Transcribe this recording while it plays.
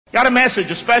Got a message,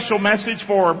 a special message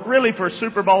for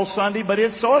Super Bowl Sunday, but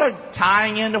it's sort of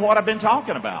tying into what I've been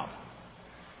talking about.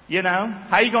 You know,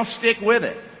 how you going to stick with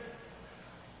it?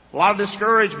 A lot of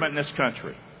discouragement in this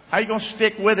country. How you going to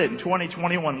stick with it in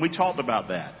 2021? We talked about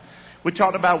that. We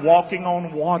talked about walking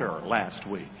on water last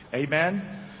week. Amen?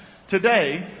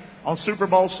 Today, on Super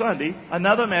Bowl Sunday,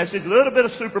 another message, a little bit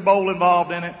of Super Bowl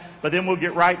involved in it, but then we'll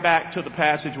get right back to the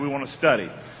passage we want to study.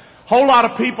 Whole lot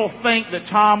of people think that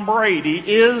Tom Brady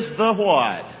is the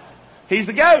what? He's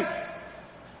the GOAT.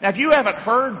 Now, if you haven't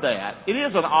heard that, it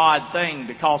is an odd thing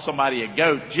to call somebody a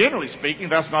GOAT. Generally speaking,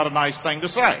 that's not a nice thing to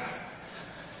say.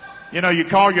 You know, you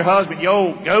call your husband,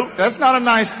 yo, GOAT, that's not a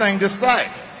nice thing to say.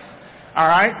 All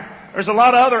right? There's a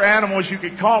lot of other animals you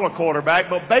could call a quarterback,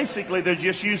 but basically they're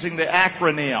just using the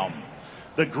acronym,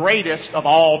 the greatest of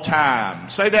all time.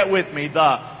 Say that with me,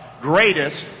 the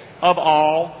greatest of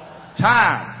all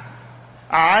time.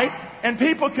 All right? And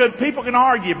people can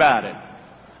argue about it.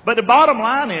 But the bottom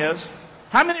line is,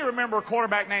 how many remember a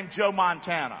quarterback named Joe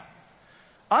Montana?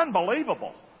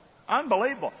 Unbelievable.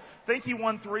 Unbelievable. Think he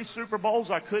won 3 Super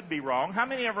Bowls. I could be wrong. How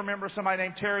many ever remember somebody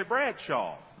named Terry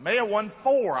Bradshaw? May have won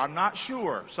 4. I'm not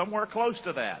sure. Somewhere close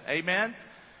to that. Amen?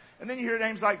 And then you hear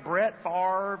names like Brett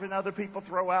Favre and other people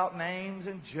throw out names,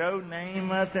 and Joe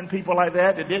Namath and people like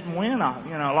that didn't win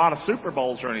a lot of Super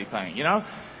Bowls or anything, you know.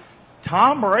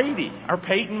 Tom Brady or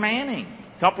Peyton Manning.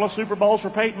 A couple of Super Bowls for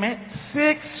Peyton Manning.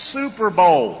 6 Super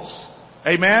Bowls.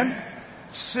 Amen?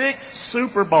 6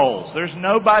 Super Bowls. There's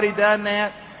nobody done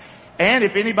that. And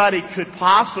if anybody could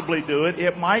possibly do it,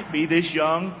 it might be this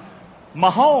young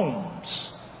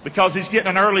Mahomes. Because he's getting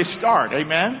an early start.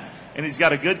 Amen? And he's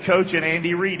got a good coach in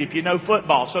Andy Reid, if you know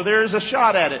football. So there's a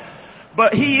shot at it.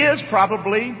 But he is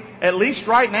probably, at least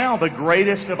right now, the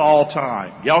greatest of all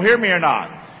time. Y'all hear me or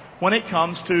not? When it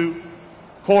comes to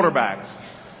quarterbacks.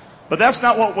 But that's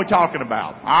not what we're talking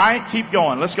about. All right? Keep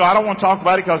going. Let's go. I don't want to talk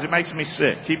about it because it makes me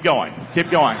sick. Keep going.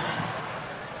 Keep going.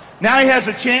 Now he has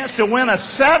a chance to win a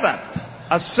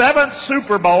 7th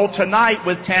Super Bowl tonight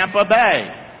with Tampa Bay.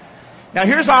 Now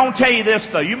here's I want to tell you this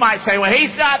though. You might say, well,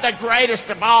 he's not the greatest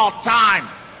of all time.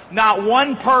 Not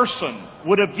one person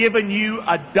would have given you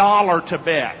 $1 to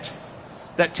bet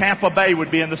that Tampa Bay would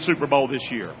be in the Super Bowl this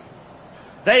year.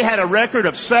 They had a record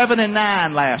of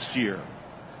 7-9 last year.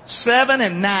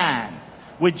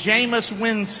 7-9 with Jameis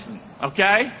Winston.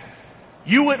 Okay?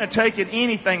 You wouldn't have taken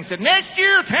anything and said, next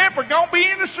year Tampa gonna be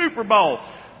in the Super Bowl.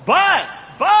 But,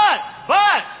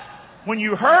 when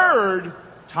you heard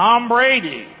Tom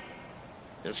Brady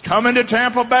is coming to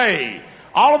Tampa Bay,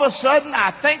 all of a sudden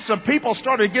I think some people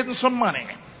started getting some money.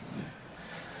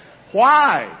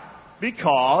 Why?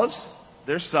 Because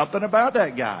there's something about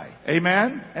that guy.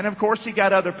 Amen? And of course he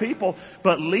got other people,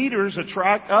 but leaders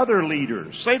attract other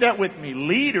leaders. Say that with me.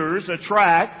 Leaders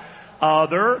attract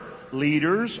other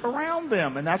leaders around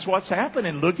them. And that's what's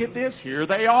happening. Look at this. Here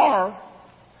they are.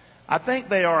 I think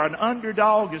they are an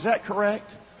underdog. Is that correct?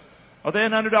 Are they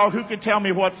an underdog? Who can tell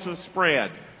me what's the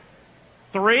spread?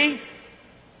 3?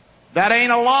 That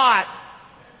ain't a lot.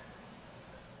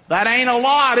 That ain't a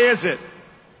lot, is it?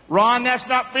 Ron, that's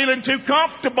not feeling too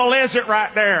comfortable, is it,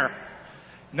 right there?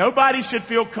 Nobody should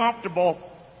feel comfortable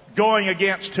going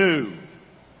against who?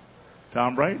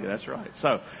 Tom Brady, that's right.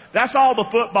 So, that's all the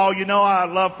football. You know I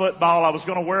love football. I was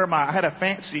going to wear I had a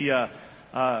fancy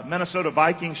Minnesota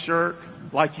Vikings shirt,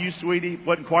 like you, sweetie.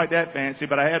 Wasn't quite that fancy,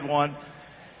 but I had one.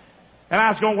 And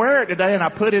I was going to wear it today, and I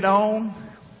put it on,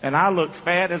 and I looked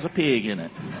fat as a pig in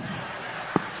it.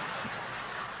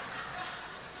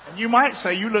 And you might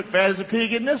say, you look fat as a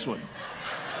pig in this one.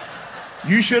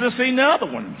 You should have seen the other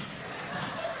one.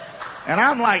 And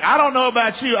I'm like, I don't know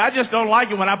about you. I just don't like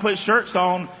it when I put shirts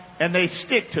on and they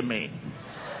stick to me.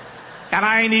 And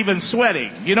I ain't even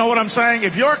sweating. You know what I'm saying?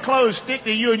 If your clothes stick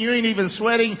to you and you ain't even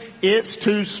sweating, it's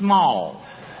too small.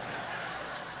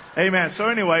 Amen. So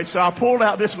anyway, I pulled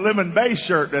out this Lemon Bay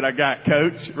shirt that I got,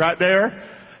 Coach, right there.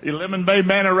 The Lemon Bay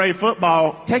Manta Ray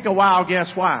football. Take a wild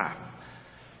guess why.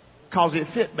 Because it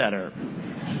fit better.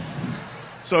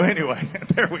 So anyway,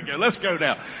 there we go. Let's go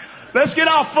now. Let's get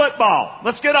off football.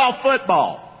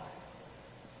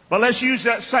 But let's use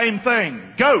that same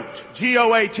thing. GOAT.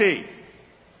 G-O-A-T.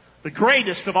 The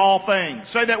greatest of all things.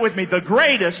 Say that with me. The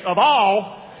greatest of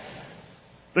all.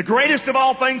 The greatest of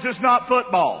all things is not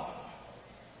football.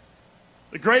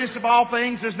 The greatest of all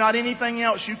things is not anything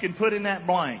else you can put in that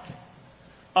blank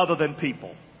other than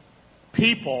people.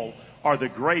 People are the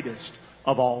greatest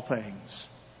of all things.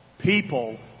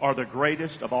 People are the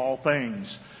greatest of all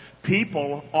things.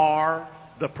 People are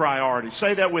the priority.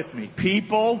 Say that with me.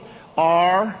 People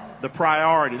are the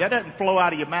priority. That doesn't flow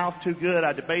out of your mouth too good.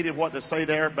 I debated what to say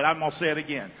there, but I'm going to say it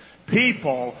again.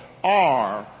 People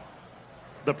are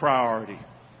the priority.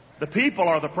 The people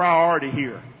are the priority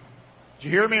here. Did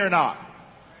you hear me or not?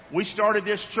 We started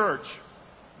this church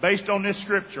based on this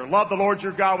scripture. Love the Lord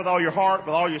your God with all your heart,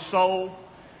 with all your soul,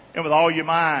 and with all your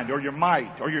mind, or your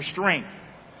might, or your strength.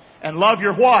 And love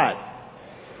your what?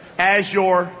 As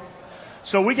your...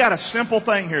 So we got a simple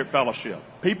thing here at Fellowship.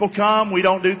 People come, we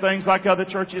don't do things like other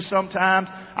churches sometimes.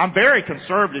 I'm very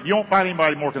conservative. You won't find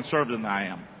anybody more conservative than I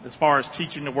am as far as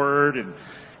teaching the Word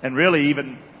and really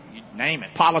even, you name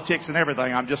it, politics and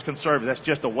everything. I'm just conservative. That's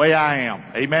just the way I am.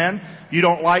 Amen? If you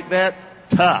don't like that,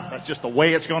 tough. That's just the way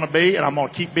it's going to be, and I'm going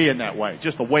to keep being that way.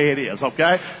 Just the way it is,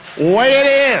 okay? Way it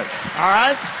is. All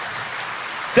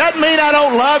right? Doesn't mean I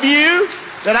don't love you,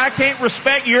 that I can't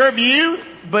respect your view,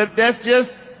 but that's just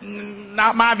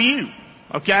not my view,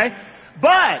 okay?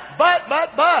 But,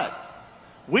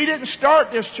 we didn't start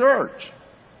this church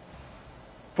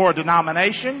for a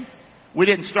denomination. We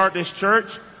didn't start this church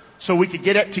so we could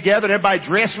get it together and everybody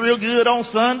dress real good on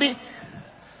Sunday.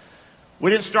 We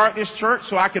didn't start this church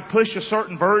so I could push a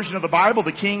certain version of the Bible,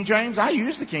 the King James. I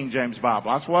use the King James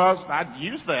Bible. That's why I'd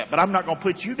use that. But I'm not going to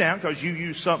put you down because you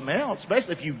use something else,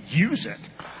 especially if you use it.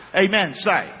 Amen.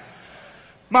 Say.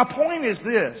 My point is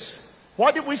this.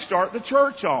 What did we start the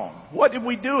church on? What did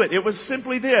we do it? It was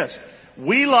simply this.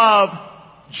 We love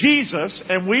Jesus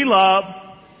and we love...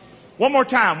 One more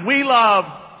time. We love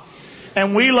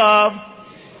and we love...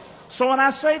 So when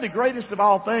I say the greatest of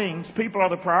all things, people are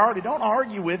the priority, don't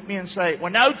argue with me and say,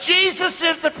 well, no, Jesus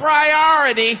is the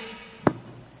priority.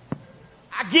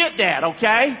 I get that,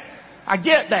 okay? I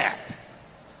get that.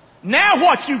 Now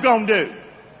what you gonna do?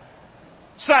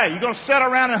 Say, you gonna sit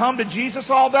around and hum to Jesus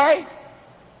all day?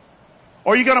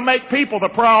 Or are you gonna make people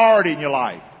the priority in your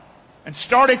life? And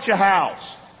start at your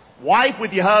house. Wife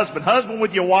with your husband, husband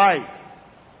with your wife.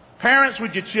 Parents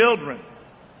with your children.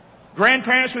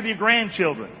 Grandparents with your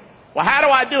grandchildren. Well, how do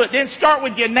I do it? Then start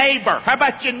with your neighbor. How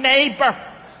about your neighbor?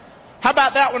 How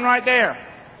about that one right there?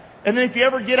 And then if you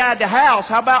ever get out of the house,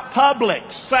 how about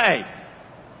Publix? Say.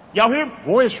 Y'all hear?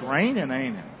 Boy, it's raining,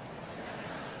 ain't it?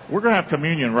 We're going to have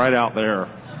communion right out there.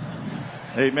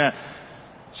 Amen.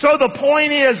 So the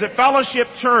point is, at Fellowship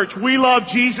Church, we love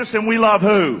Jesus and we love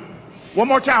who? One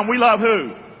more time. We love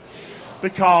who?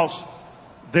 Because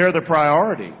they're the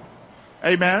priority.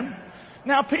 Amen.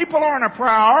 Now, people aren't a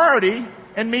priority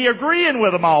and me agreeing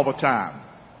with them all the time.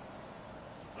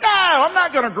 No, I'm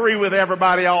not going to agree with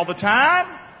everybody all the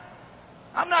time.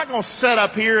 I'm not going to sit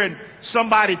up here and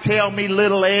somebody tell me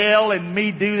little L and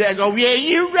me do that and go, yeah,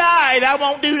 you're right, I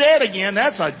won't do that again.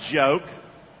 That's a joke.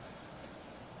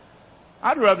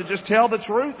 I'd rather just tell the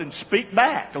truth and speak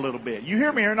back a little bit. You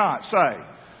hear me or not? Say.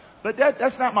 But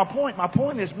that's not my point. My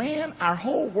point is, man, our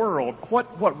whole world,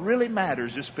 what really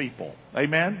matters is people.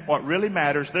 Amen? What really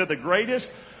matters. They're the greatest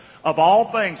of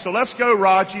all things. So let's go,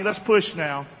 Raji. Let's push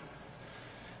now.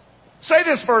 Say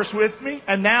this verse with me.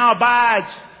 And now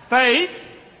abides faith,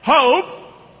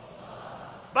 hope.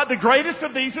 But the greatest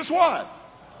of these is what?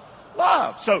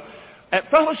 Love. So at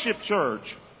Fellowship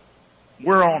Church,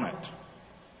 we're on it.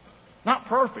 Not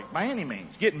perfect by any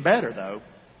means. Getting better, though.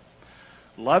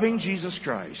 Loving Jesus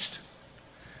Christ.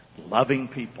 Loving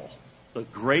people. The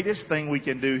greatest thing we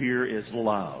can do here is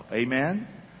love. Amen?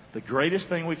 The greatest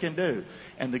thing we can do.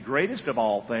 And the greatest of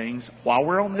all things, while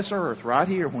we're on this earth, right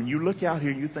here, when you look out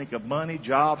here, you think of money,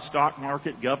 jobs, stock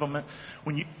market, government.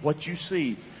 What you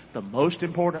see, the most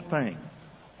important thing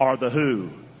are the who?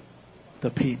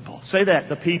 The people. Say that,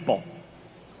 the people.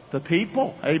 The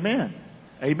people. Amen.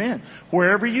 Amen.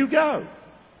 Wherever you go,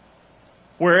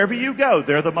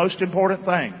 they're the most important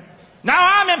thing. Now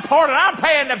I'm important. I'm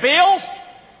paying the bills.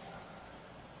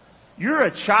 You're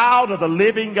a child of the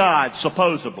living God,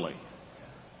 supposedly.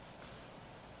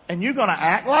 And you're going to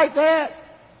act like that?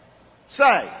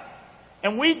 Say.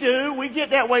 And we do. We get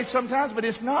that way sometimes, but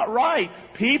it's not right.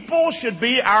 People should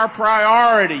be our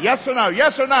priority. Yes or no?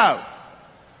 Yes or no?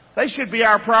 They should be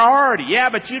our priority. Yeah,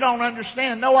 but you don't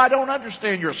understand. No, I don't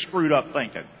understand your screwed up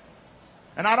thinking.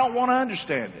 And I don't want to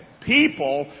understand it.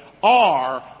 People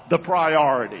are the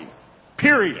priority.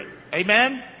 Period.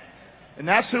 Amen? And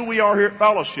that's who we are here at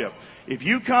Fellowship. If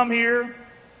you come here,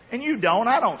 and you don't,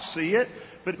 I don't see it.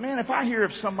 But man, if I hear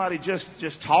of somebody just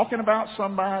talking about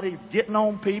somebody, getting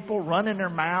on people, running their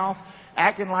mouth,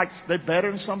 acting like they're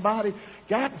better than somebody,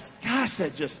 gosh,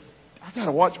 that just, I got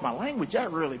to watch my language.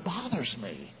 That really bothers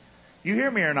me. You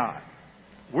hear me or not?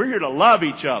 We're here to love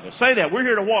each other. Say that. We're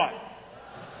here to what?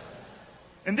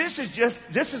 And this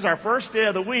is our first day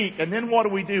of the week. And then what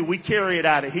do? We carry it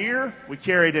out of here. We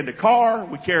carry it in the car.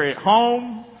 We carry it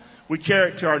home. We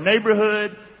carry it to our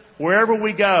neighborhood. Wherever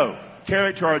we go.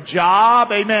 Carry it to our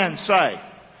job. Amen. Say.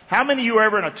 How many of you were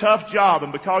ever in a tough job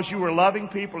and because you were loving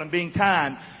people and being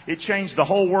kind, it changed the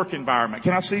whole work environment?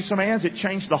 Can I see some hands? It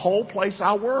changed the whole place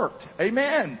I worked.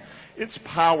 Amen. It's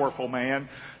powerful, man.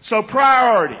 So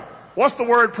priority. What's the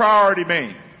word priority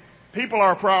mean? People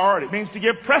are a priority. It means to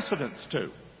give precedence to.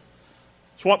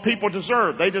 It's what people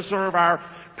deserve. They deserve our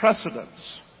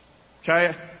precedence.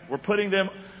 Okay? We're putting them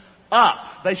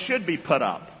up. They should be put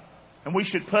up. And we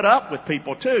should put up with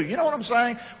people too. You know what I'm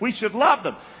saying? We should love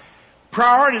them.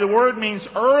 Priority, the word means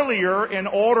earlier in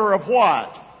order of what?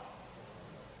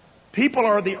 People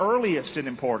are the earliest in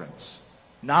importance.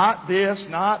 Not this,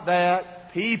 not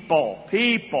that. People,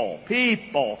 people,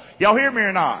 people. Y'all hear me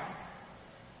or not?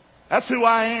 That's who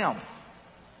I am.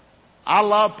 I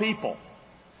love people.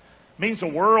 It means the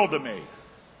world to me.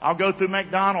 I'll go through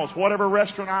McDonald's, whatever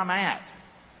restaurant I'm at.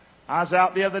 I was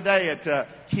out the other day at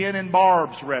Ken and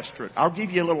Barb's restaurant. I'll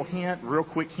give you a little hint, real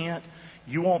quick hint.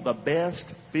 You want the best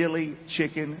Philly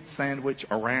chicken sandwich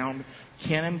around,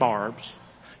 Ken and Barb's.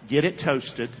 Get it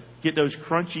toasted. Get those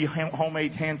crunchy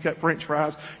homemade hand-cut French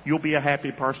fries. You'll be a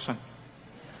happy person.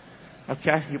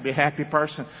 Okay? You'll be a happy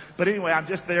person. But anyway, I'm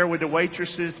just there with the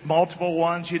waitresses, multiple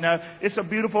ones, you know. It's a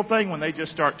beautiful thing when they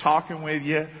just start talking with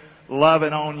you,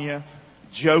 loving on you,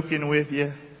 joking with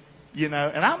you, you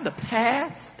know. And I'm the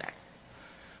pastor.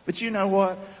 But you know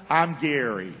what? I'm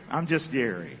Gary. I'm just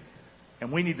Gary.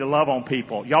 And we need to love on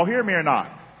people. Y'all hear me or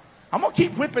not? I'm going to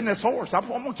keep whipping this horse. I'm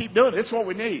going to keep doing it. This is what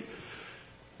we need.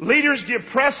 Leaders give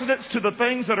precedence to the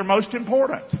things that are most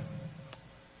important.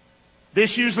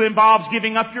 This usually involves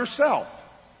giving up yourself.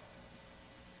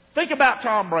 Think about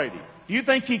Tom Brady. Do you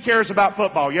think he cares about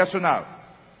football? Yes or no?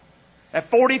 At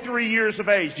 43 years of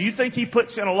age, do you think he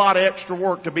puts in a lot of extra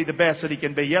work to be the best that he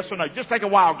can be? Yes or no? Just take a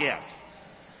wild guess.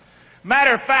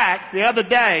 Matter of fact, the other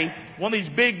day, one of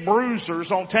these big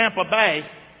bruisers on Tampa Bay,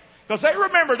 because they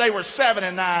remember they were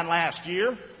 7-9 last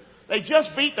year. They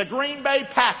just beat the Green Bay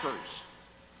Packers.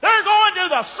 They're going to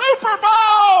the Super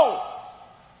Bowl!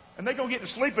 And they're going to get to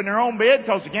sleep in their own bed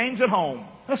because the game's at home.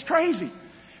 That's crazy.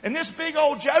 And this big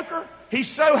old joker,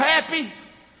 he's so happy,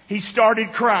 he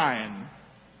started crying.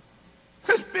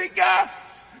 This big guy,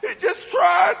 he just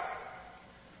tried.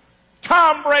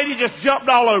 Tom Brady just jumped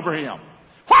all over him.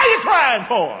 What are you crying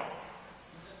for?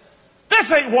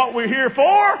 This ain't what we're here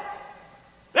for.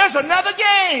 There's another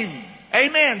game.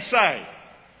 Amen, say.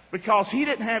 Because he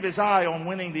didn't have his eye on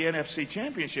winning the NFC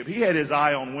Championship. He had his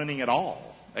eye on winning it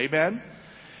all. Amen?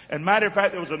 And matter of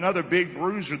fact, there was another big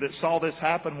bruiser that saw this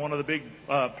happen, one of the big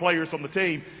players on the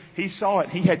team. He saw it.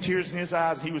 He had tears in his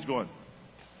eyes. He was going.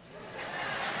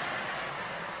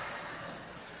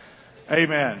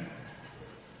 Amen.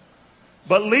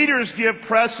 But leaders give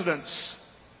precedence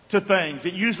to things.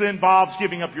 It usually involves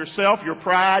giving up yourself, your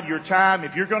pride, your time.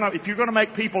 If you're gonna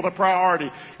make people the priority,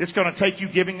 it's gonna take you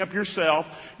giving up yourself,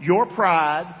 your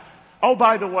pride. Oh,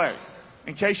 by the way,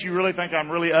 in case you really think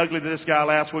I'm really ugly to this guy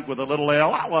last week with a little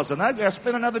L, I wasn't ugly. I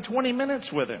spent another 20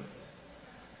 minutes with him.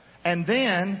 And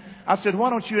then I said, why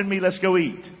don't you and me, let's go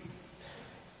eat.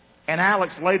 And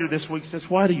Alex later this week says,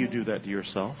 why do you do that to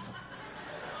yourself?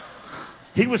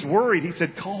 He was worried. He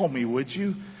said, call me, would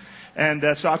you? And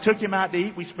so I took him out to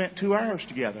eat. We spent 2 hours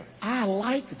together. I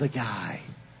like the guy.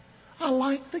 I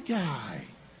like the guy.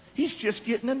 He's just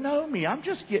getting to know me. I'm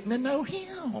just getting to know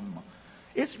him.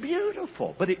 It's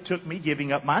beautiful. But it took me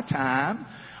giving up my time.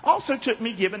 Also took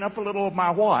me giving up a little of my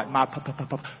what? My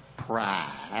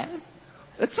pride.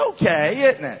 It's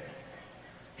okay, isn't it?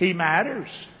 He matters.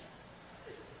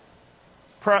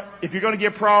 If you're going to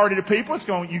give priority to people, it's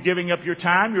going you giving up your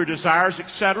time, your desires,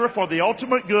 etc. for the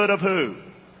ultimate good of who?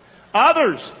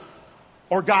 Others.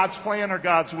 Or God's plan or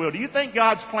God's will. Do you think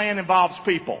God's plan involves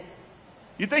people?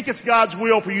 You think it's God's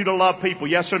will for you to love people?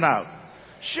 Yes or no?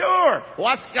 Sure.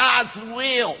 What's God's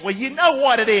will? Well, you know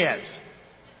what it is.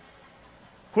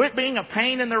 Quit being a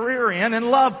pain in the rear end and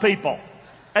love people.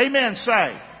 Amen,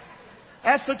 say.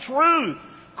 That's the truth.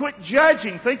 Quit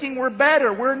judging, thinking we're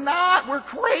better. We're not. We're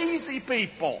crazy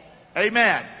people.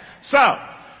 Amen. So,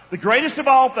 the greatest of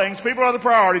all things, people are the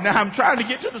priority. Now I'm trying to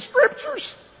get to the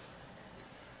scriptures.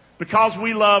 Because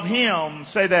we love Him,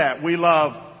 say that. We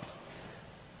love.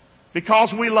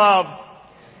 Because we love.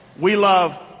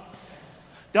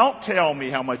 Don't tell me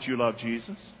how much you love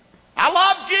Jesus. I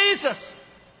love Jesus.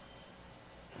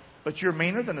 But you're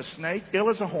meaner than a snake, ill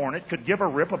as a hornet, could give a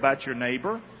rip about your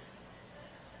neighbor.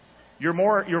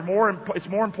 It's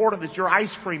more important that your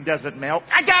ice cream doesn't melt.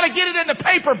 I gotta get it in the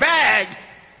paper bag.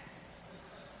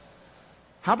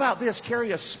 How about this?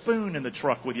 Carry a spoon in the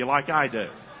truck with you like I do.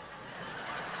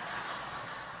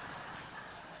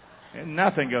 And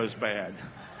nothing goes bad.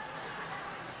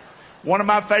 One of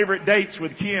my favorite dates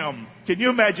with Kim. Can you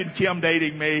imagine Kim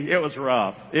dating me? It was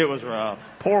rough. It was rough.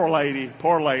 Poor lady.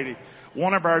 Poor lady.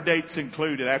 One of our dates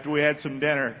included, after we had some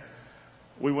dinner,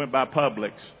 we went by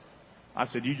Publix. I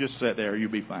said, you just sit there.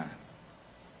 You'll be fine.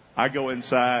 I go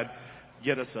inside,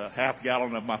 get us a half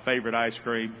gallon of my favorite ice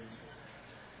cream.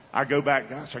 I go back,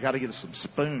 gosh, I got to get us some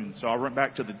spoons. So I went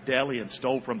back to the deli and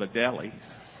stole from the deli.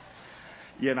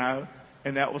 You know,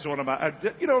 and that was one of my,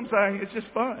 you know what I'm saying? It's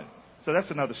just fun. So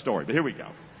that's another story. But here we go.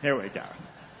 Here we go.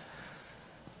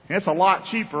 It's a lot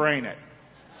cheaper, ain't it?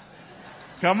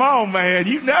 Come on, man.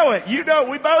 You know it. You know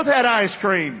it. We both had ice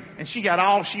cream. And she got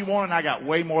all she wanted, and I got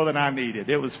way more than I needed.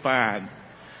 It was fine.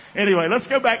 Anyway, let's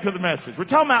go back to the message. We're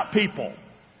talking about people.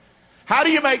 How do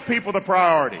you make people the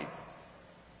priority?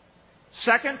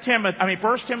 1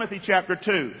 Timothy chapter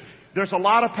 2. There's a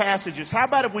lot of passages. How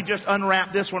about if we just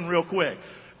unwrap this one real quick?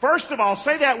 First of all,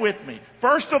 say that with me.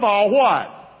 First of all, what?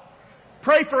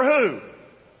 Pray for who?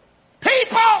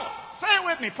 People! Say it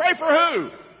with me. Pray for who?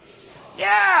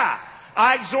 Yeah!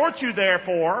 I exhort you,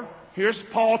 therefore. Here's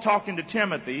Paul talking to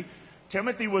Timothy.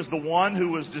 Timothy was the one who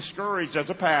was discouraged as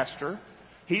a pastor.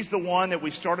 He's the one that we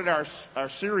started our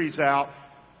series out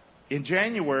in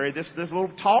January. This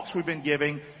little talks we've been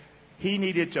giving. He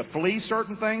needed to flee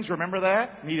certain things. Remember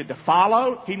that? He needed to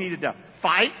follow. He needed to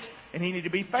fight. And he needed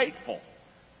to be faithful.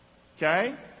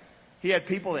 Okay? He had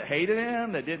people that hated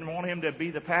him, that didn't want him to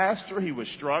be the pastor. He was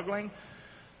struggling.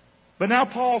 But now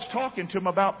Paul's talking to him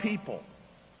about people.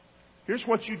 Here's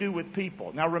what you do with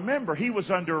people. Now remember, he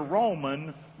was under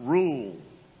Roman rule.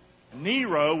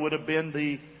 Nero would have been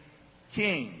the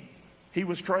king. He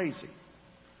was crazy.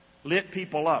 Lit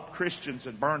people up, Christians,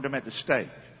 and burned them at the stake.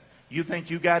 You think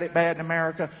you got it bad in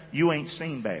America? You ain't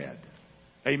seen bad.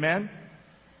 Amen?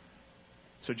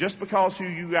 So just because who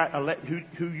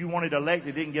you wanted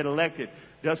elected didn't get elected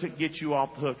doesn't get you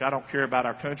off the hook. I don't care about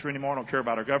our country anymore. I don't care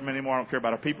about our government anymore. I don't care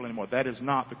about our people anymore. That is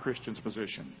not the Christian's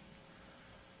position.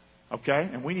 Okay?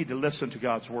 And we need to listen to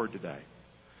God's Word today.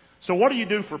 So what do you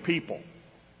do for people?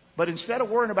 But instead of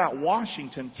worrying about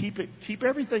Washington, keep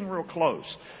everything real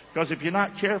close. Because if you're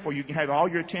not careful, you can have all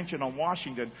your attention on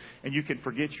Washington and you can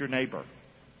forget your neighbor.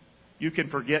 You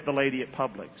can forget the lady at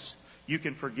Publix. You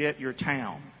can forget your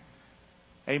town.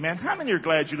 Amen. How many are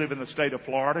glad you live in the state of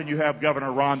Florida and you have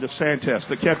Governor Ron DeSantis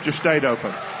that kept your state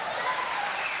open?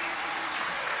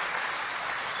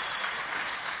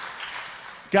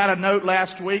 Got a note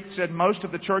last week that said most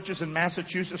of the churches in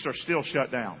Massachusetts are still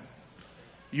shut down.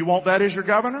 You want that as your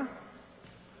governor?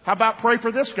 How about pray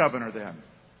for this governor then?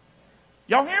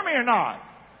 Y'all hear me or not?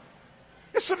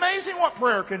 It's amazing what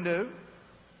prayer can do.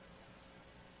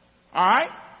 All right?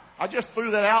 I just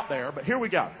threw that out there, but here we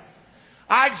go.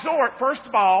 I exhort, first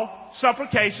of all,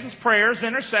 supplications, prayers,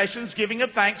 intercessions, giving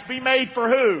of thanks be made for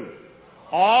who?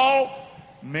 All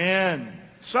men.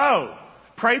 So,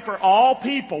 pray for all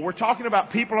people. We're talking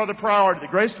about people are the priority.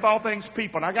 The greatest of all things,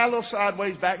 people. And I got a little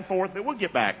sideways back and forth, but we'll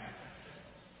get back.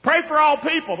 Pray for all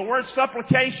people. The word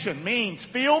supplication means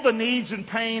feel the needs and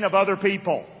pain of other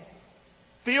people.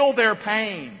 Feel their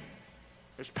pain.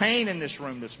 There's pain in this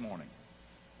room this morning.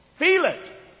 Feel it.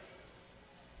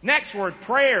 Next word,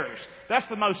 prayers. That's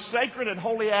the most sacred and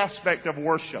holy aspect of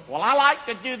worship. Well, I like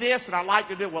to do this and I like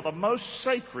to do it. Well, the most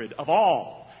sacred of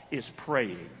all is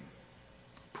praying.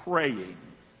 Praying.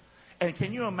 And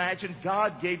can you imagine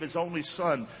God gave His only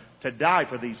Son to die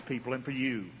for these people and for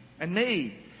you and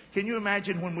me? Can you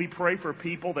imagine when we pray for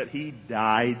people that He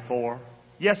died for?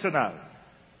 Yes or no?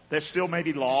 They're still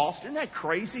maybe lost. Isn't that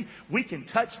crazy? We can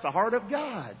touch the heart of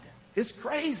God. It's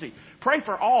crazy. Pray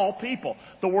for all people.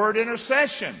 The word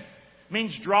intercession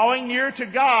means drawing near to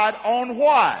God on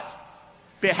what?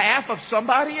 Behalf of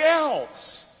somebody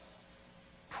else.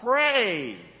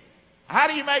 Pray. How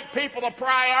do you make people a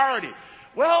priority?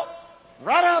 Well,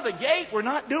 right out of the gate, we're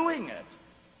not doing it.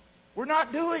 We're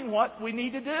not doing what we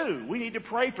need to do. We need to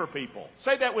pray for people.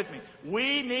 Say that with me.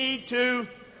 We need to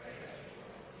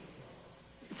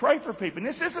pray for people. And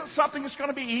this isn't something that's going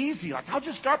to be easy. Like, I'll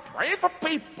just start praying for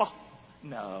people.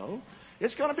 No.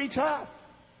 It's going to be tough.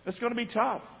 It's going to be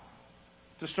tough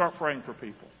to start praying for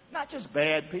people. Not just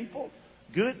bad people.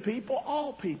 Good people.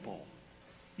 All people.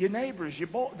 Your neighbors.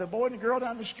 The boy and the girl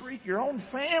down the street. Your own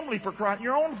family, for crying.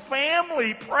 Your own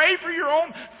family. Pray for your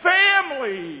own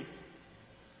family.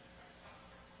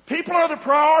 People are the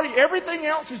priority. Everything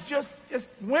else is just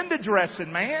window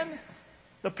dressing, man.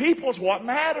 The people's what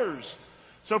matters.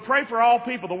 So pray for all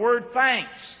people. The word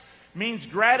thanks means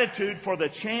gratitude for the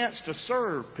chance to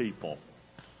serve people.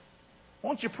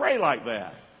 Won't you pray like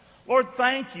that? Lord,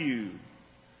 thank you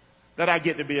that I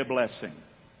get to be a blessing.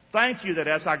 Thank you that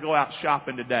as I go out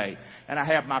shopping today and I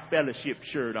have my fellowship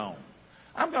shirt on,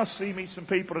 I'm going to see me some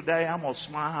people today. I'm going to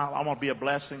smile. I'm going to be a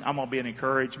blessing. I'm going to be an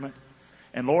encouragement.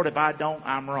 And Lord, if I don't,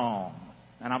 I'm wrong.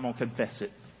 And I'm going to confess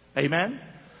it. Amen?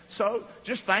 So,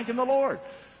 just thanking the Lord.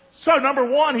 So, number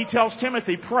one, he tells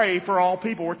Timothy, pray for all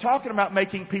people. We're talking about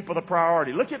making people the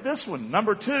priority. Look at this one.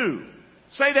 Number two.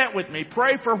 Say that with me.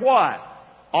 Pray for what?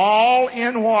 All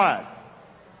in what?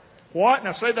 What?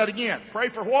 Now say that again. Pray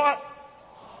for what?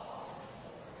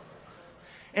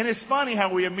 And it's funny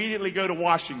how we immediately go to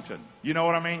Washington. You know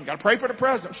what I mean? Got to pray for the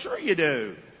president. Sure you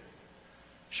do.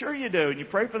 Sure you do. And you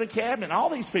pray for the cabinet and all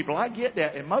these people. I get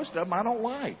that. And most of them I don't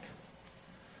like.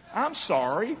 I'm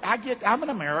sorry. I'm an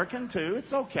American too.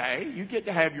 It's okay. You get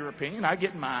to have your opinion. I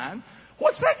get mine.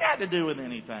 What's that got to do with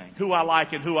anything? Who I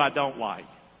like and who I don't like.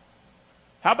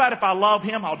 How about if I love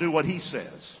him, I'll do what he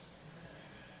says.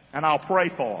 And I'll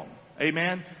pray for him.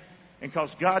 Amen?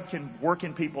 Because God can work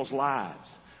in people's lives.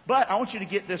 But I want you to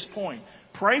get this point.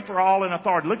 Pray for all in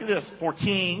authority. Look at this. For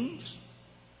kings.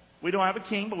 We don't have a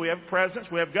king, but we have presidents.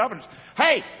 We have governors.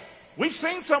 Hey, we've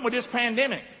seen something with this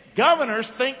pandemic. Governors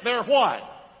think they're what?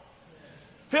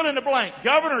 Fill in the blank.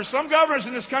 Governors, some governors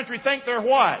in this country think they're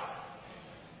what?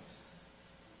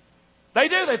 They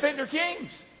do. They think they're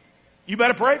kings. You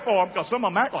better pray for them because some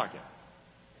of them act like it.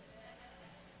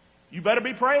 You better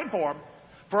be praying for them.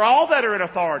 For all that are in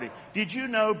authority. Did you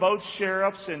know both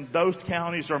sheriffs in both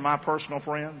counties are my personal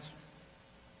friends?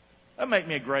 That make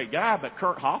me a great guy, but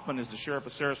Kurt Hoffman is the sheriff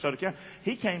of Sarasota County.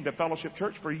 He came to Fellowship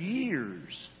Church for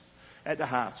years at the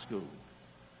high school.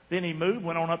 Then he moved,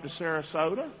 went on up to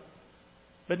Sarasota.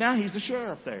 But now he's the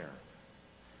sheriff there.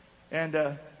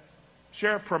 And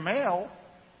Sheriff Pramell,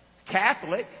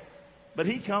 Catholic, but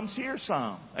he comes here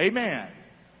some. Amen.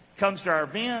 Comes to our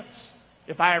events.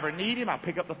 If I ever need him, I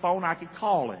pick up the phone, I can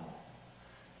call him.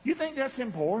 You think that's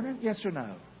important? Yes or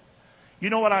no? You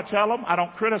know what I tell them? I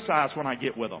don't criticize when I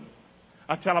get with them.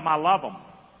 I tell them I love them.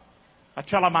 I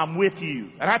tell them I'm with you.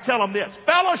 And I tell them this.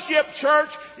 Fellowship Church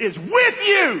is with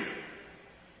you.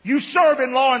 You serve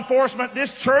in law enforcement.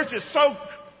 This church is so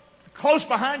close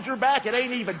behind your back, it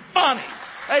ain't even funny.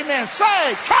 Amen.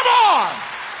 Say, come on.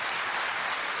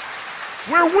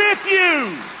 We're with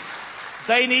you.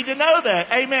 They need to know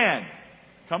that. Amen.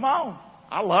 Come on.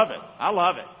 I love it. I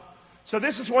love it. So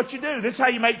this is what you do. This is how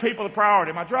you make people the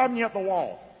priority. Am I driving you up the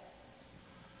wall?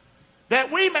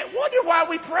 That we may, wonder why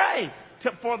we pray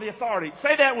for the authority.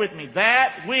 Say that with me.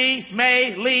 That we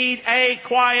may lead a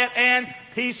quiet and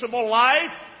peaceable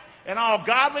life in all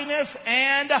godliness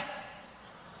and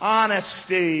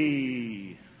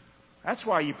honesty. That's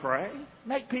why you pray.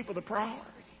 Make people the priority.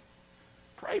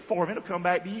 Pray for them. It'll come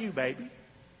back to you, baby.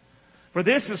 For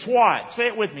this is what? Say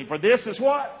it with me. For this is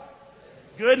what?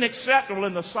 Good and acceptable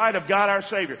in the sight of God our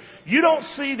Savior. You don't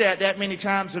see that many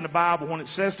times in the Bible when it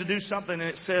says to do something and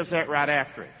it says that right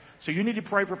after it. So you need to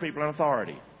pray for people in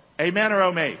authority. Amen or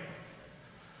oh me?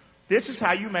 This is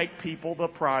how you make people the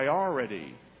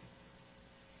priority.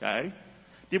 Okay?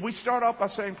 Did we start off by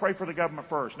saying pray for the government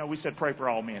first? No, we said pray for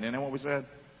all men. Isn't that what we said?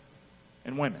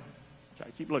 And women.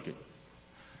 Okay, keep looking.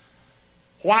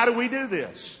 Why do we do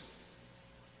this?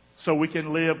 So we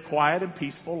can live quiet and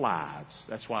peaceful lives.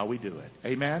 That's why we do it.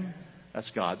 Amen? That's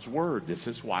God's Word. This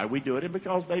is why we do it, and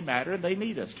because they matter and they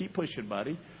need us. Keep pushing,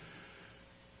 buddy.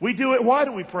 We do it. Why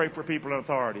do we pray for people in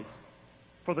authority?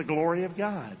 For the glory of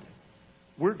God.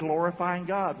 We're glorifying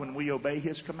God when we obey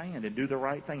His command and do the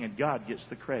right thing, and God gets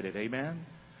the credit. Amen?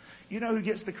 You know who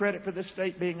gets the credit for this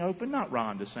state being open? Not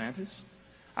Ron DeSantis.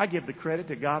 I give the credit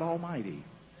to God Almighty.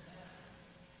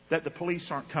 That the police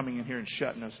aren't coming in here and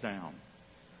shutting us down.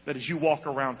 That as you walk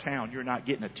around town, you're not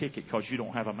getting a ticket because you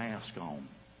don't have a mask on.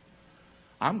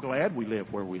 I'm glad we live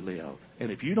where we live.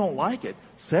 And if you don't like it,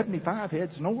 75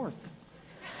 heads north.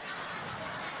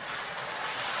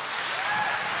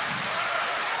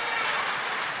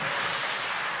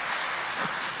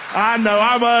 I know,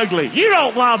 I'm ugly. You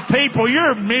don't love people.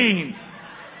 You're mean.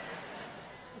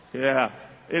 Yeah.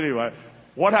 Anyway,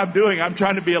 what I'm doing, I'm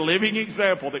trying to be a living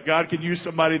example that God can use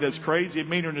somebody that's crazy and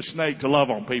meaner than a snake to love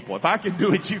on people. If I can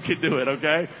do it, you can do it,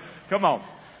 okay? Come on.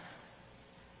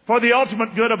 For the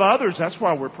ultimate good of others, that's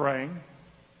why we're praying.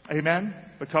 Amen?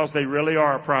 Because they really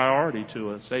are a priority to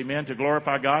us. Amen? To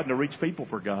glorify God and to reach people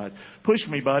for God. Push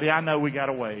me, buddy. I know we got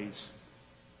a ways.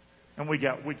 And we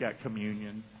got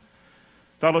communion.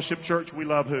 Fellowship Church, we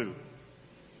love who?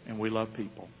 And we love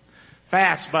people.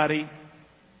 Fast, buddy.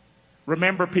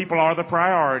 Remember, people are the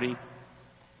priority.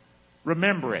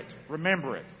 Remember it.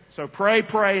 Remember it. So pray,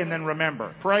 and then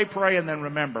remember. Pray, and then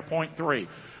remember. Point 3.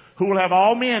 Who will have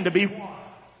all men to be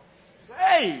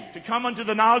saved, to come unto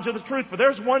the knowledge of the truth. For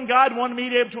there's one God, one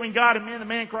mediator between God and men, the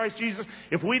man Christ Jesus.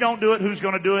 If we don't do it, who's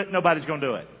going to do it? Nobody's going to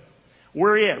do it.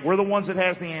 We're it. We're the ones that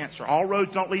has the answer. All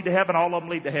roads don't lead to heaven. All of them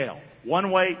lead to hell.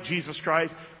 One way, Jesus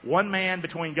Christ. One man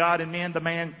between God and men, the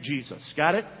man, Jesus.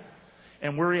 Got it?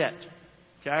 And we're it.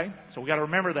 Okay? So we got to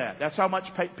remember that. That's how much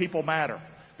people matter.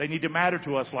 They need to matter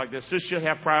to us like this. This should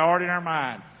have priority in our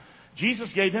mind.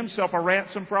 Jesus gave Himself a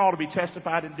ransom for all to be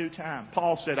testified in due time.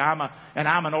 Paul said, I'm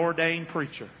an ordained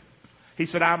preacher. He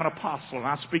said, I'm an apostle and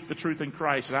I speak the truth in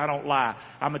Christ and I don't lie.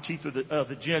 I'm a chief of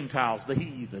the Gentiles, the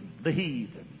heathen,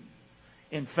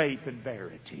 in faith and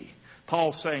verity.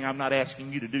 Paul's saying, I'm not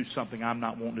asking you to do something I'm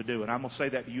not wanting to do. And I'm going to say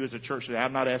that to you as a church today.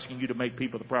 I'm not asking you to make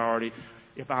people the priority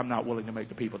if I'm not willing to make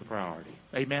the people the priority.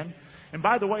 Amen? And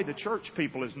by the way, the church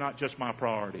people is not just my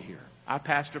priority here. I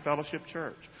pastor Fellowship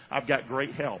Church. I've got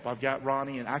great help. I've got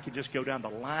Ronnie, and I could just go down the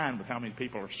line with how many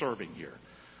people are serving here.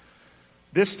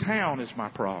 This town is my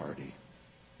priority.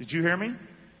 Did you hear me?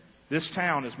 This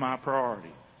town is my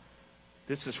priority.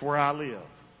 This is where I live,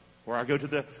 where I go to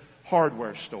the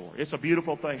hardware store. It's a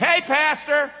beautiful thing. Hey,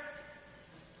 Pastor!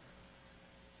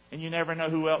 And you never know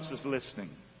who else is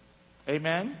listening.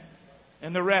 Amen?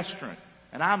 In the restaurant.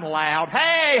 And I'm loud.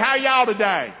 Hey, how y'all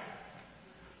today?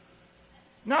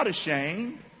 Not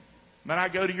ashamed. When I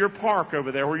go to your park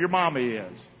over there where your mama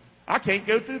is. I can't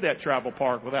go through that travel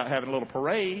park without having a little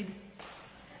parade.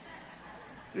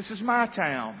 This is my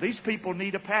town. These people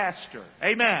need a pastor.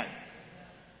 Amen.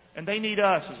 And they need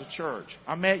us as a church.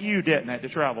 I met you, didn't I, to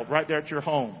travel right there at your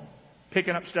home.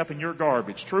 Picking up stuff in your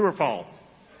garbage. True or false?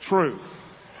 True.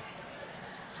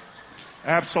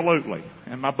 Absolutely.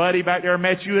 And my buddy back there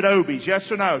met you at Obie's. Yes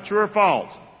or no? True or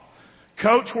false?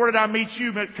 Coach, where did I meet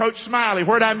you? Coach Smiley,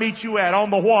 where did I meet you at? On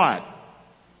the what?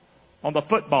 On the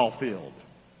football field.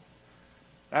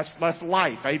 That's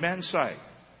life. Amen. Say.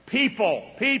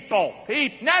 People.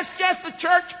 That's just the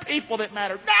church people that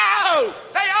matter. No!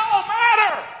 They all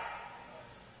matter!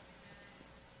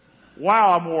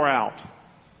 Wow, I'm wore out.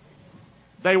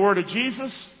 They were to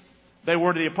Jesus. They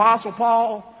were to the Apostle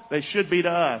Paul. They should be to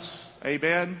us.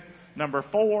 Amen. Number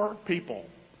 4, people.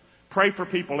 Pray for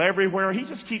people everywhere. He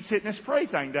just keeps hitting this pray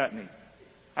thing, doesn't he?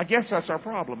 I guess that's our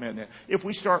problem, isn't it? If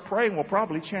we start praying, we'll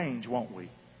probably change, won't we?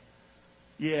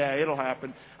 Yeah, it'll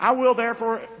happen. I will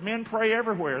therefore, men, pray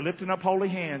everywhere, lifting up holy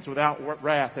hands without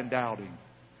wrath and doubting.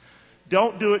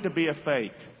 Don't do it to be a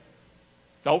fake.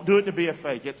 Don't do it to be a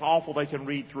fake. It's awful they can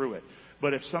read through it.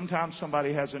 But if sometimes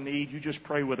somebody has a need, you just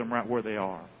pray with them right where they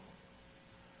are.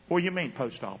 What do you mean,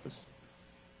 post office?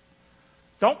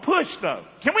 Don't push, though.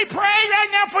 Can we pray right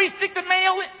now before you stick the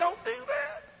mail in? Don't do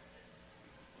that.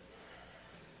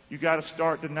 You got to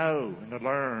start to know and to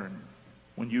learn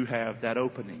when you have that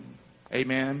opening.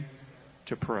 Amen?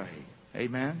 To pray.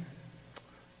 Amen?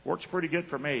 Works pretty good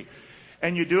for me.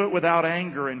 And you do it without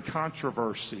anger and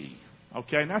controversy.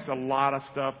 Okay? And that's a lot of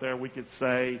stuff there we could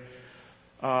say.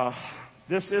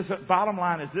 Bottom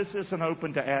line is this isn't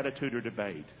open to attitude or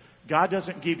debate. God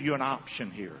doesn't give you an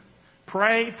option here.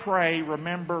 Pray, pray,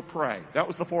 remember, pray. That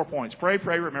was the 4 points. Pray,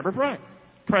 pray, remember, pray.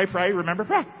 Pray, pray, remember,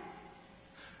 pray.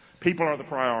 People are the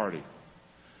priority.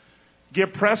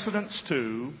 Give precedence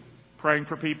to praying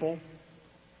for people,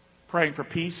 praying for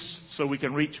peace so we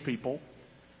can reach people,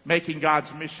 making God's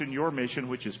mission your mission,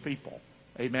 which is people.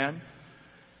 Amen.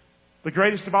 The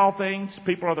greatest of all things,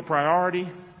 people are the priority.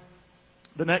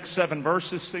 The next 7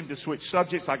 verses seem to switch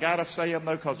subjects. I got to say them,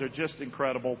 though, because they're just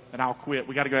incredible, and I'll quit.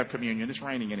 We got to go have communion. It's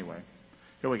raining anyway.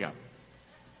 Here we go.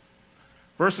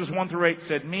 Verses 1 through 8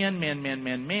 said,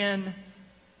 men,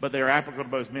 but they are applicable to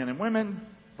both men and women.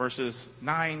 Verses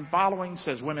 9 following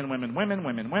says women,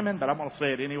 but I'm going to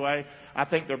say it anyway. I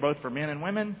think they're both for men and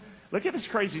women. Look at this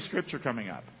crazy scripture coming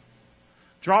up.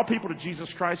 Draw people to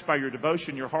Jesus Christ by your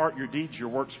devotion, your heart, your deeds, your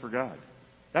works for God.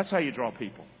 That's how you draw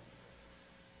people.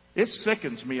 It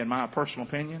sickens me, in my personal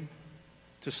opinion,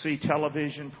 to see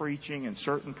television preaching and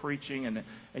certain preaching. And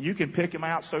you can pick them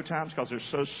out sometimes because they're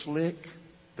so slick.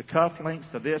 The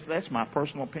cufflinks, the this. That's my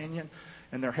personal opinion.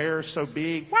 And their hair is so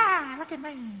big. Wow, look at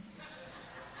me.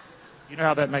 You know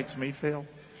how that makes me feel?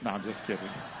 No, I'm just kidding.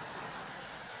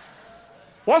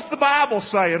 What's the Bible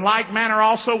say? In like manner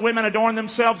also women adorn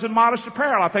themselves in modest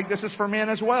apparel. I think this is for men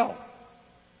as well.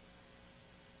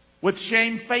 With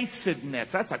shamefacedness.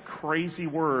 That's a crazy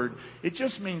word. It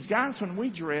just means, guys, when we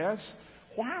dress,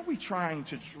 why are we trying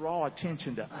to draw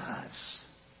attention to us?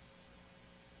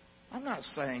 I'm not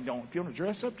saying if you want to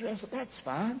dress up, that's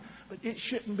fine. But it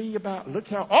shouldn't be about, look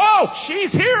how, oh,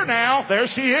 she's here now. There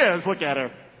she is. Look at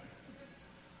her.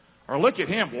 Or look at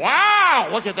him. Wow,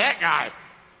 look at that guy.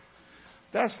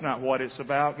 That's not what it's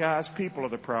about, guys. People are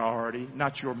the priority,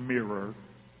 not your mirror.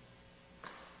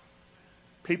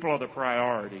 People are the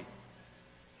priority.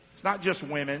 It's not just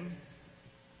women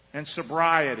and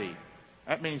sobriety.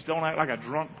 That means don't act like a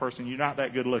drunk person. You're not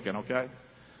that good looking, okay?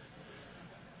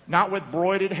 Not with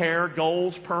broided hair,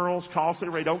 golds, pearls, costly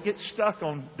array. Don't get stuck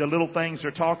on the little things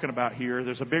they're talking about here.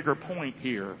 There's a bigger point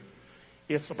here.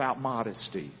 It's about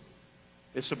modesty.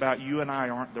 It's about you and I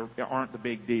aren't the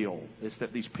big deal. It's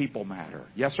that these people matter.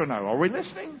 Yes or no? Are we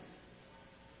listening?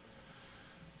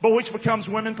 But which becomes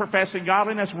women professing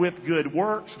godliness with good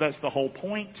works. That's the whole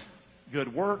point.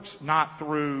 Good works, not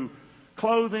through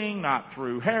clothing, not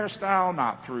through hairstyle,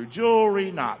 not through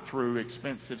jewelry, not through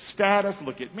expensive status.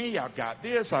 Look at me, I've got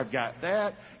this, I've got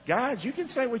that. Guys, you can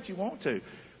say what you want to.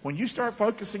 When you start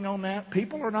focusing on that,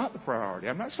 people are not the priority.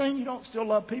 I'm not saying you don't still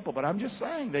love people, but I'm just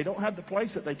saying they don't have the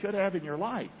place that they could have in your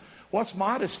life. What's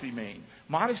modesty mean?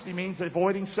 Modesty means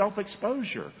avoiding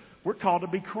self-exposure. We're called to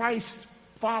be Christ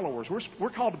followers. We're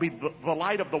called to be the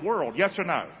light of the world. Yes or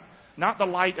no? Not the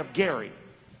light of Gary.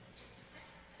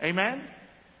 Amen?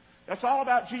 That's all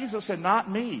about Jesus and not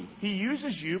me. He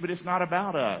uses you, but it's not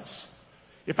about us.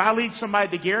 If I lead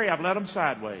somebody to Gary, I've led them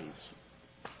sideways.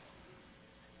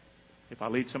 If I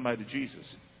lead somebody to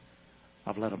Jesus,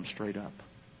 I've led them straight up.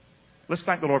 Let's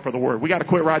thank the Lord for the word. We got to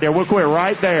quit right there. We'll quit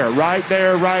right there, right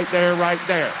there, right there, right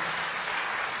there.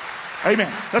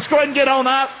 Amen. Let's go ahead and get on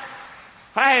up.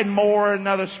 I had more,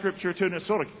 another scripture too, and it's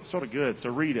sort of good, so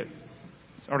read it.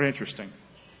 It's sort of interesting.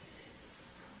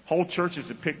 Whole churches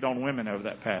have picked on women over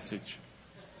that passage.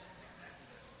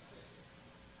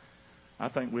 I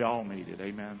think we all need it.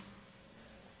 Amen.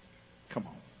 Come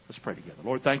on. Let's pray together.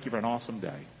 Lord, thank you for an awesome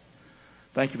day.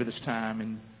 Thank you for this time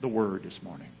in the Word this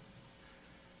morning.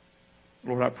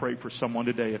 Lord, I pray for someone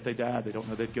today, if they died, they don't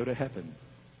know they'd go to heaven.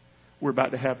 We're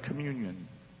about to have communion.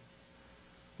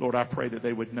 Lord, I pray that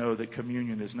they would know that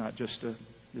communion is not just a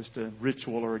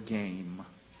ritual or a game.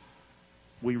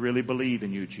 We really believe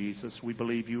in you, Jesus. We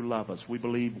believe you love us. We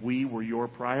believe we were your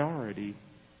priority.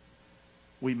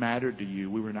 We mattered to you.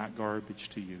 We were not garbage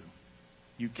to you.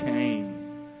 You came.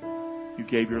 You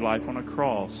gave your life on a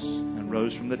cross and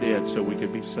rose from the dead so we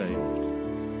could be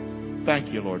saved.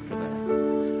 Thank you, Lord, for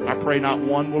that. I pray not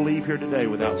one will leave here today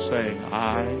without saying,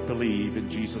 I believe in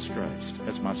Jesus Christ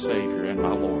as my Savior and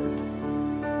my Lord.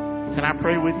 Can I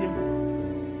pray with you?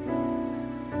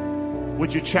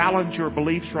 Would you challenge your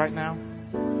beliefs right now?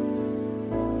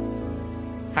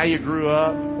 How you grew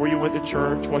up, where you went to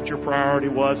church, what your priority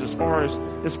was as far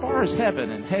as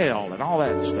heaven and hell and all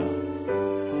that stuff.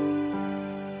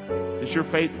 Is your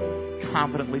faith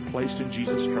confidently placed in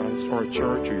Jesus Christ or a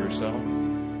church or yourself?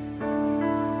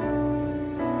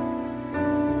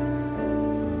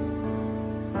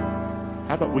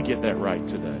 How about we get that right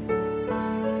today?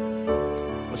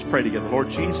 Let's pray together. Lord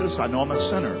Jesus, I know I'm a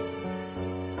sinner.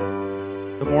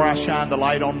 The more I shine the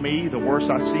light on me, the worse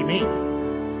I see me.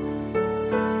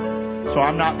 So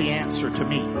I'm not the answer to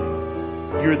me.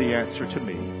 You're the answer to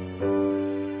me.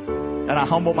 And I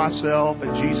humble myself.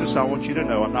 And Jesus, I want you to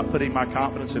know I'm not putting my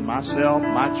confidence in myself,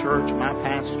 my church, my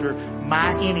pastor,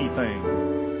 my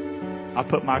anything. I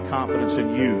put my confidence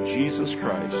in you, Jesus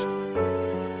Christ,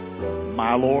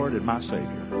 my Lord and my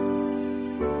Savior.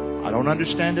 I don't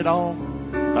understand it all,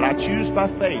 but I choose by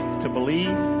faith to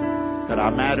believe that I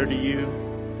matter to you,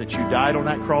 that you died on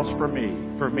that cross for me.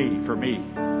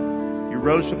 You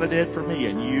rose from the dead for me,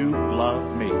 and you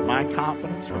love me. My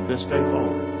confidence from this day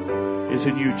forward is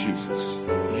in you, Jesus.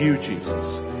 You,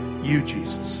 Jesus. You,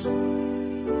 Jesus.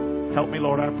 Help me,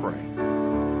 Lord, I pray.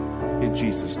 In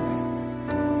Jesus' name.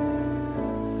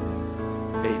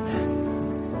 Amen.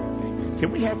 Amen.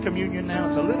 Can we have communion now?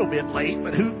 It's a little bit late,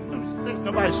 but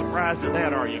nobody's surprised at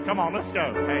that, are you? Come on, let's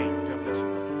go. Hey, God bless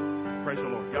you. Praise the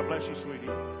Lord. God bless you,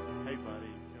 sweetie.